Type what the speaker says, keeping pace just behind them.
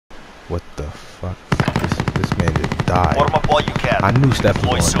What the fuck? This man just died. Warm up while you can. I knew Steph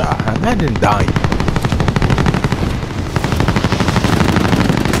was gonna die. Imagine dying.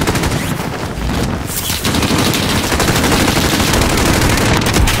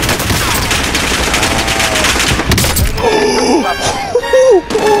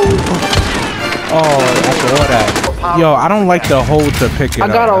 Oh, after all that. Yo, I don't like the hold to pick it up.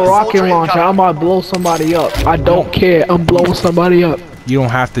 I got a rocket launcher. I'm about to blow somebody up. I don't care. I'm blowing somebody up. You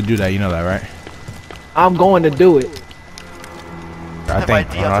don't have to do that. You know that, right? I'm going to do it. I think.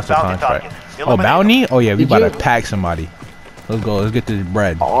 Oh, no, that's a contract. Oh, bounty? Oh, yeah. We about to pack somebody. Let's go. Let's get this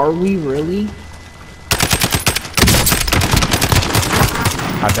bread. Are we really?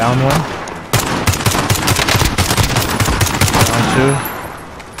 I downed one. Down two.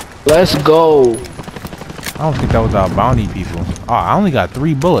 Let's go. I don't think that was our bounty people. Oh, I only got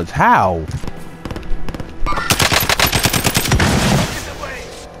 3 bullets. How?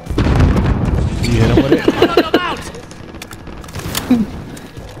 You hit him with it?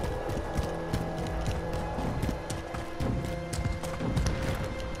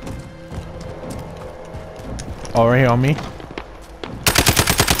 Oh, right here on me.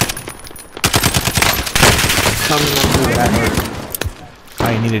 That hurt. I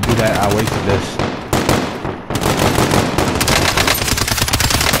didn't need to do that. I wasted this.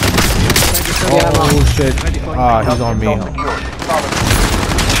 Oh shit. Ah, he's on me.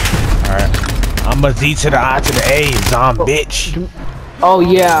 Alright. I'm a Z to the I to the A, zombie bitch. Oh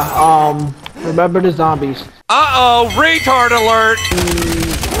yeah, remember the zombies. Uh-oh, retard alert!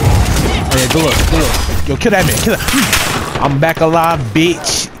 Oh yeah, go look. Yo, kill that man, kill it. I'm back alive,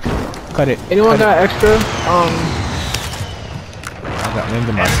 bitch. Cut it. Anyone got extra? I got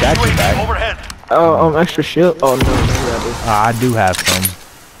into my statue back. Extra shield? Oh no, I do have some.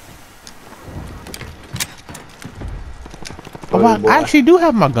 Oh, I actually do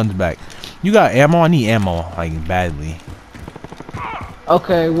have my guns back. You got ammo? I need ammo, like, badly.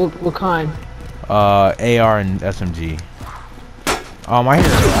 Okay, what kind? AR and SMG. I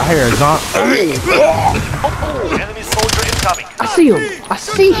hear a zombie. Enemy soldier incoming. I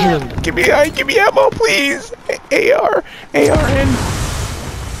see him. Give me ammo, please. AR and.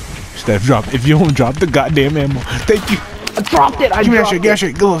 Steph, drop. If you don't drop the goddamn ammo, thank you. I dropped it. Give me that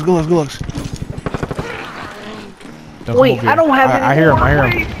shit. Go looks. Wait, I don't have any. I hear him.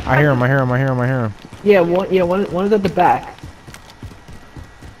 Yeah, one is at the back.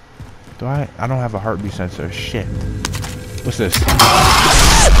 Do I don't have a heartbeat sensor. Shit. What's this?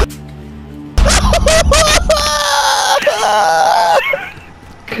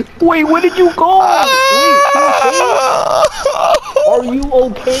 Wait, where did you go? Are you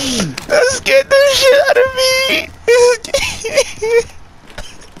okay? That scared the shit out of me.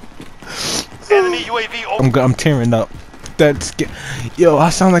 Enemy UAV. I'm tearing up. That's yo. I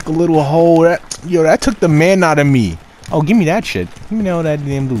sound like a little hole. That took the man out of me. Oh, give me that shit. Give me all that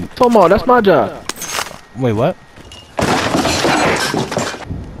damn loot. Tomo, that's my job. Wait, what?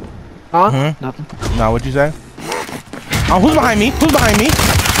 Huh? Nothing. Nah, what'd you say? Oh, who's behind me?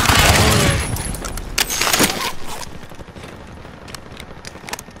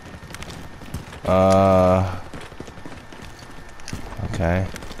 Okay.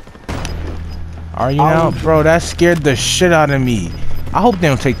 Are you out, bro? That scared the shit out of me. I hope they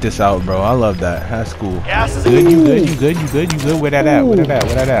don't take this out, bro. I love that. That's cool. You good? Where that at? I want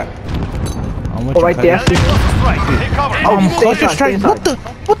you right there. Cluster strike. What the?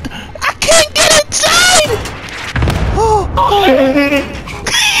 I can't get inside!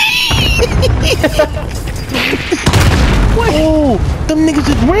 Oh, them niggas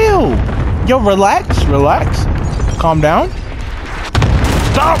is real. Yo, relax. Calm down.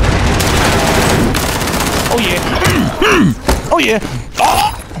 Stop. Oh yeah.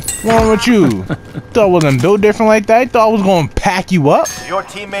 What's wrong with you? Thought I wasn't built different like that? Thought I was gonna pack you up? Your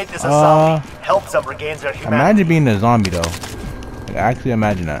teammate is a zombie. Helps them regain their humanity. Imagine being a zombie though. Like, actually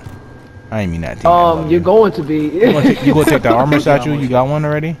imagine that. I ain't mean that. You're going to be. You gonna take the armor statue? You got one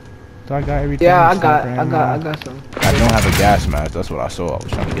already? So I got everything. Yeah, I got some. I don't have a gas mask. That's what I saw. I was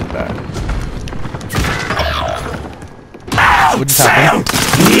trying to get that. What just happened?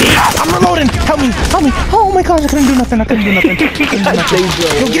 I'm reloading! Help me! Oh my gosh, I couldn't do nothing. Yo, get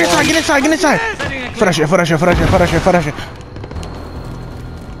inside! Flash it.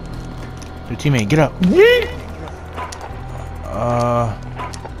 Your teammate, get up.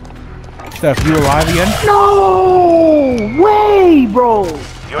 Steph, you alive again? No way, bro!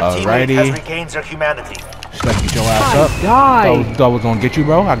 Your teammate has regained their humanity. Steph, get your ass up. Thought I was gonna get you,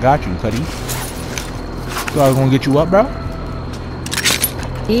 bro. I got you, Cuddy. Thought I was gonna get you up, bro.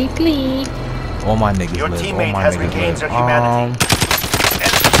 Clean. All my niggas Your live. teammate has regained their humanity.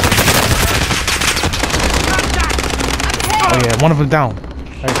 Oh yeah, one of them down.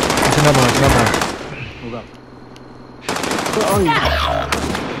 Hey, it's another one. It's another one. Hold up. Where are you?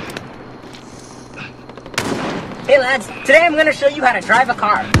 Hey lads, today I'm gonna show you how to drive a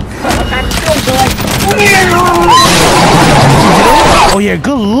car. Oh yeah,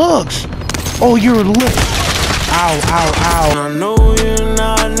 good looks. Oh, you're lit. Ow, ow, ow. I know you're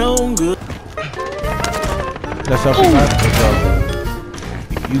not no good. That's up, bro.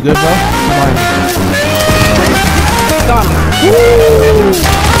 You good, bro? Come on.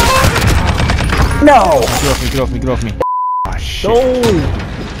 No! Get off me, get off me, get off me. Ah, shit. No!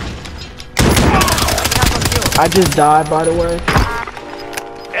 I just died, by the way.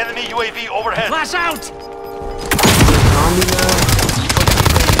 Enemy UAV overhead. Flash out! Zombie now.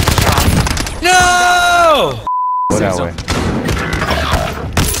 No! Go that way.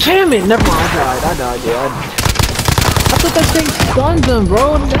 Damn it! Never mind. I died. Yeah. I thought that thing stunned him,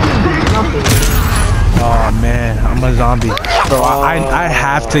 bro. That didn't do nothing. Oh man, I'm a zombie. Bro, I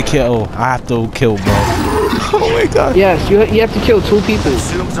have to kill. I have to kill, bro. Oh my god. Yes, you have to kill 2 people.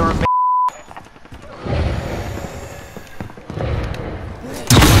 Assumes a remain.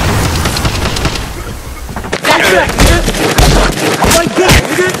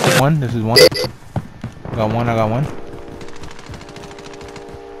 One, this is one. I got one.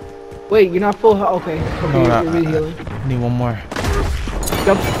 Wait, you're not full health. Okay, No, you're really healing. I need one more.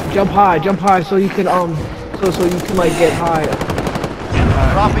 Jump high, so you can so you can like get high.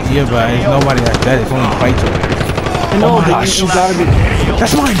 Yeah, but there's nobody that's dead. It's only fights over here. I know, Oh my but gosh. you gotta be.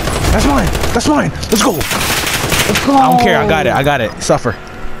 That's mine. That's mine. That's mine. Let's go. Let's go. I don't care. I got it. Suffer.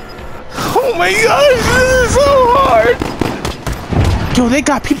 Oh my gosh, this is so hard. Yo, they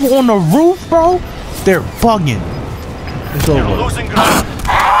got people on the roof, bro. They're bugging. It's You're over. losing ground.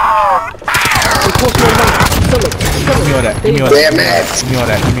 Give me all that. Give me all that. Damn it! Give me all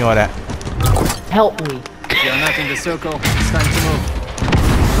that. Give me all that. Help me. You're not in the circle. It's time to move.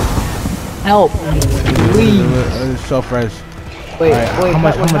 Help me, please. Self-res. Wait, Alright, how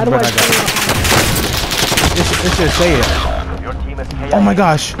much how do bread I I got? It should say it. Your team is KIA. Oh my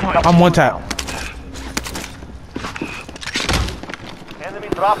gosh. I'm one tap. Enemy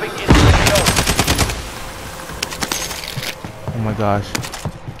dropping into the AO. Oh my gosh.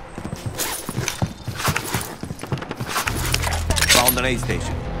 Found an aid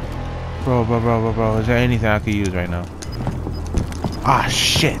station. Bro. Is there anything I could use right now? Ah,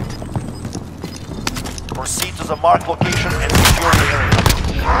 shit. Proceed to the marked location and secure the area.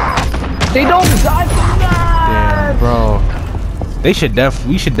 They don't die from that. Damn, bro. We should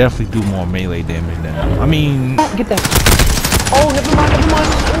definitely do more melee damage now. I mean, Get that. Oh, never mind.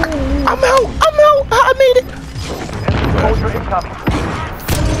 I'm out. I made it. Enemy soldier incoming.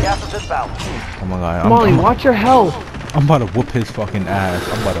 Gas is inbound. Oh my god. Molly, watch your health. I'm about to whoop his fucking ass.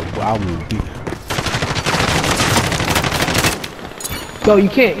 I will be. No, you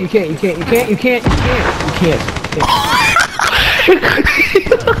can't.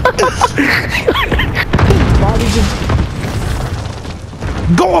 Bobby just.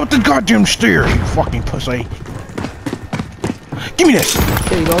 Go up the goddamn stairs, you fucking pussy. Give me this.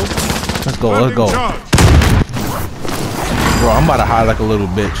 There you go. Let's go. Bro, I'm about to hide like a little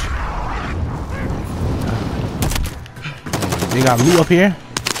bitch. They got loot up here.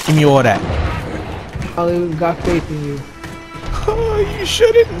 Give me all that. I got faith in you. Oh, you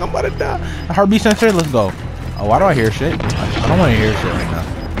shouldn't. I'm about to die. A heartbeat sensor. Let's go. Oh, why do I hear shit? I don't want to hear shit right now.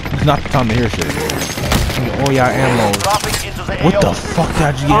 It's not the time to hear shit. Oh yeah, ammo. Dropping into the What AO. the fuck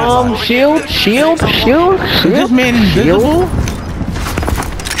did you get? Shield. Is this man invisible?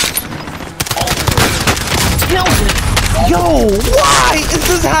 Yo, why is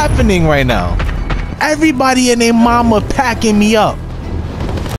this happening right now? Everybody and their mama packing me up.